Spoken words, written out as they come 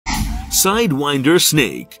sidewinder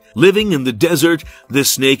snake. Living in the desert,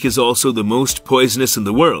 this snake is also the most poisonous in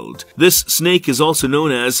the world. This snake is also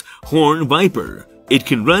known as horn viper. It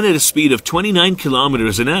can run at a speed of 29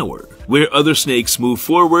 kilometers an hour. Where other snakes move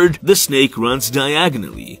forward, this snake runs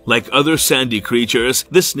diagonally. Like other sandy creatures,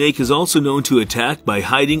 this snake is also known to attack by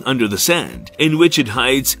hiding under the sand, in which it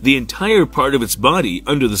hides the entire part of its body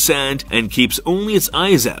under the sand and keeps only its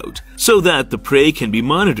eyes out, so that the prey can be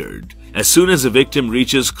monitored. As soon as a victim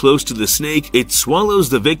reaches close to the snake, it swallows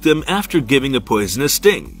the victim after giving a poisonous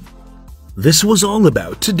sting. This was all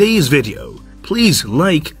about today's video. Please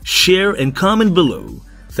like, share, and comment below.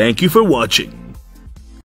 Thank you for watching.